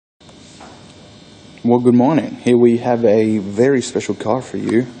Well, good morning. Here we have a very special car for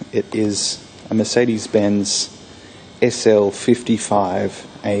you. It is a Mercedes-Benz SL55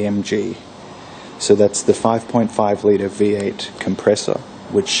 AMG. So that's the 5.5 litre V8 compressor,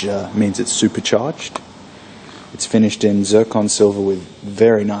 which means it's supercharged. It's finished in zircon silver with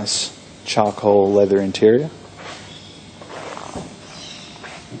very nice charcoal leather interior.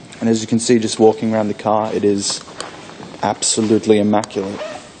 And as you can see, just walking around the car, it is absolutely immaculate.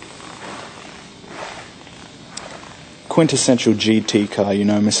 Quintessential GT car, you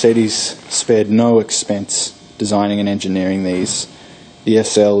know. Mercedes spared no expense designing and engineering these. The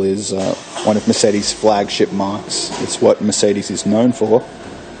SL is one of Mercedes' flagship marks. It's what Mercedes is known for.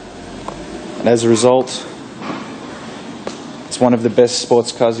 And as a result, it's one of the best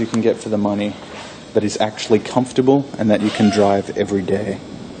sports cars you can get for the money, that is actually comfortable and that you can drive every day.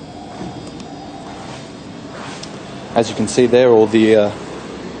 As you can see there, all the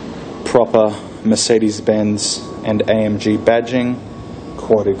proper Mercedes-Benz and AMG badging,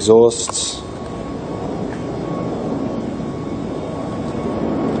 quad exhausts,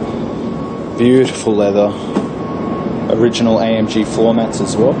 beautiful leather, original AMG floor mats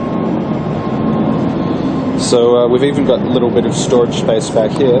as well. So we've even got a little bit of storage space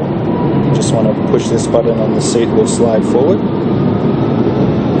back here. Just want to push this button on the seat, will slide forward.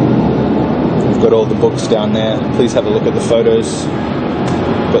 We've got all the books down there. Please have a look at the photos.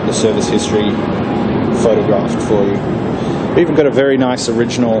 We've got the service history photographed for you. We've even got a very nice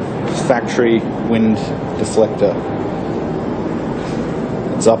original factory wind deflector.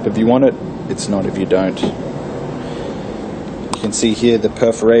 It's up if you want it, it's not if you don't. You can see here the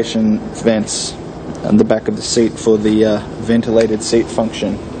perforation vents on the back of the seat for the ventilated seat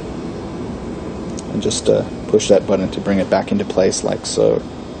function. And just push that button to bring it back into place like so.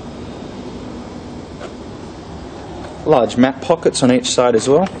 Large mat pockets on each side as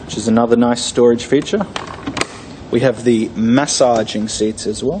well, which is another nice storage feature. We have the massaging seats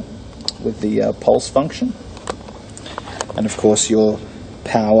as well, with the pulse function. And of course your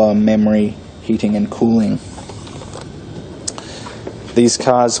power, memory, heating and cooling. These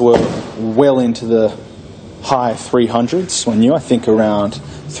cars were well into the high 300s when new, I think around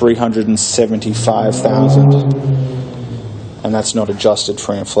 375,000. And that's not adjusted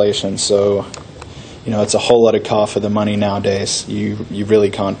for inflation, so you know, it's a whole lot of car for the money nowadays. You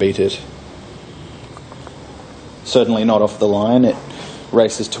really can't beat it. Certainly not off the line. It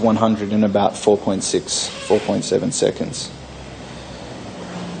races to 100 in about 4.7 seconds.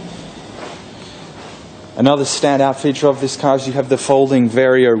 Another standout feature of this car is you have the folding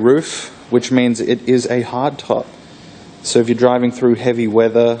Vario roof, which means it is a hardtop. So if you're driving through heavy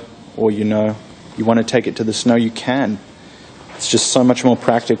weather, or you want to take it to the snow, you can. It's just so much more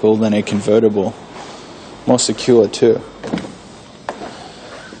practical than a convertible. More secure too.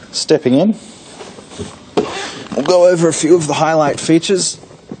 Stepping in, we'll go over a few of the highlight features.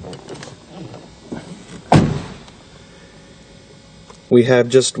 We have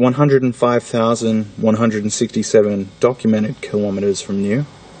just 105,167 documented kilometers from new.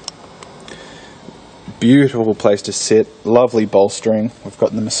 Beautiful place to sit, lovely bolstering. We've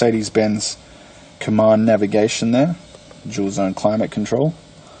got the Mercedes-Benz Command navigation there, dual zone climate control.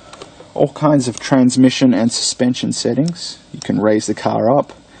 All kinds of transmission and suspension settings. You can raise the car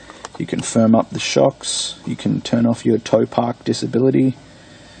up, you can firm up the shocks, you can turn off your tow park disability,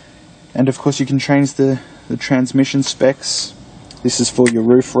 and of course you can change the transmission specs. This is for your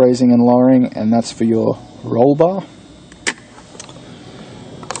roof raising and lowering, and that's for your roll bar.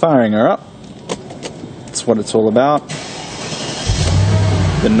 Firing her up, that's what it's all about.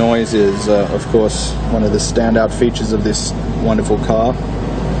 The noise is of course one of the standout features of this wonderful car.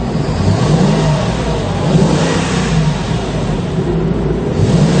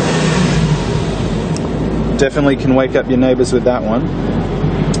 Definitely can wake up your neighbors with that one.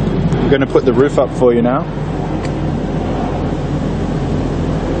 I'm going to put the roof up for you now.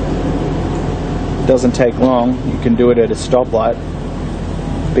 Doesn't take long. You can do it at a stoplight.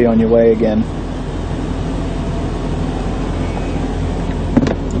 Be on your way again.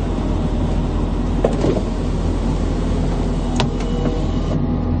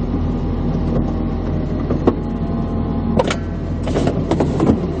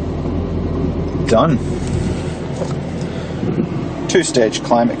 Done. Two-stage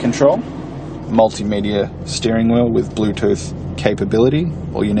climate control, multimedia steering wheel with Bluetooth capability.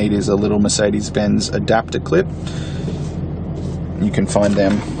 All you need is a little Mercedes-Benz adapter clip. You can find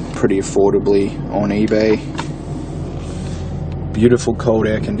them pretty affordably on eBay. Beautiful cold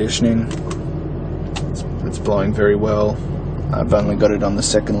air conditioning. It's blowing very well. I've only got it on the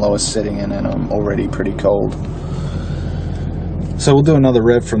second lowest setting and I'm already pretty cold. So we'll do another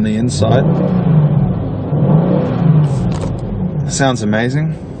rev from the inside. Sounds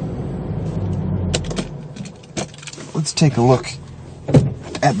amazing. Let's take a look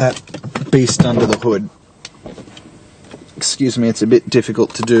at that beast under the hood. Excuse me, it's a bit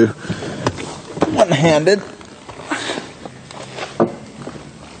difficult to do one-handed.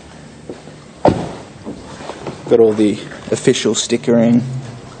 Got all the official stickering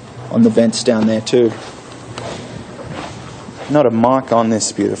on the vents down there too. Not a mark on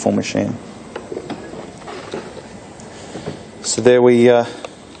this beautiful machine. So there we have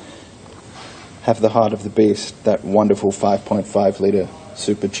the heart of the beast, that wonderful 5.5 litre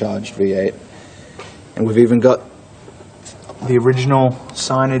supercharged V8. And we've even got the original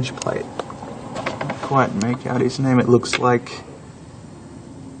signage plate. Can't quite make out his name. It looks like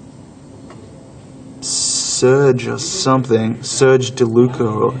Serge or something. Serge DeLuca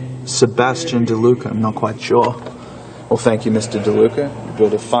or Sebastian DeLuca. I'm not quite sure. Well, thank you, Mr. DeLuca. You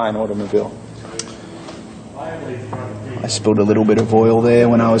built a fine automobile. I spilled a little bit of oil there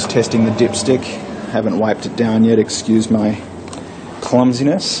when I was testing the dipstick. Haven't wiped it down yet. Excuse my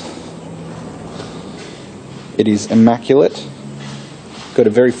clumsiness. It is immaculate. Got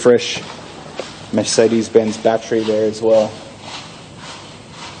a very fresh Mercedes-Benz battery there as well.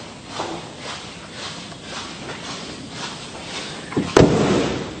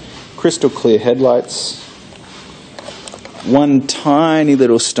 Crystal clear headlights. One tiny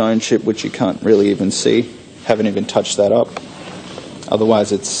little stone chip which you can't really even see. Haven't even touched that up.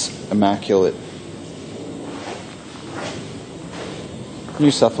 Otherwise it's immaculate.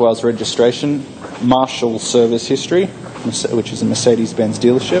 New South Wales registration. Marshall service history, which is a Mercedes-Benz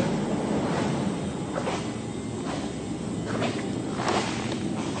dealership.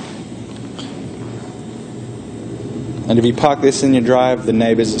 And if you park this in your drive, the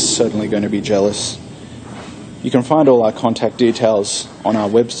neighbours are certainly going to be jealous. You can find all our contact details on our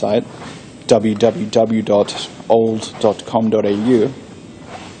website, www.old.com.au.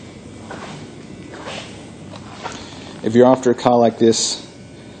 If you're after a car like this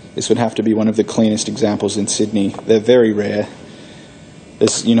would have to be one of the cleanest examples in Sydney. They're very rare.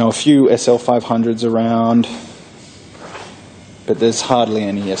 There's, a few SL500s around, but there's hardly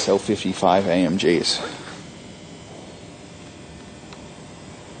any SL55 AMGs.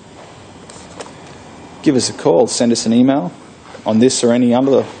 Give us a call, send us an email on this or any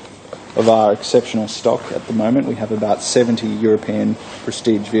other of our exceptional stock at the moment. We have about 70 European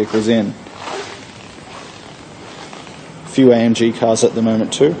prestige vehicles in. A few AMG cars at the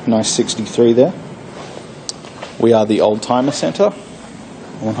moment too. Nice 63 there. We are the Oldtimer Centre,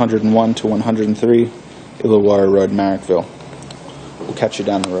 101 to 103 Illawarra Road, Marrickville. We'll catch you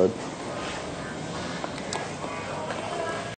down the road.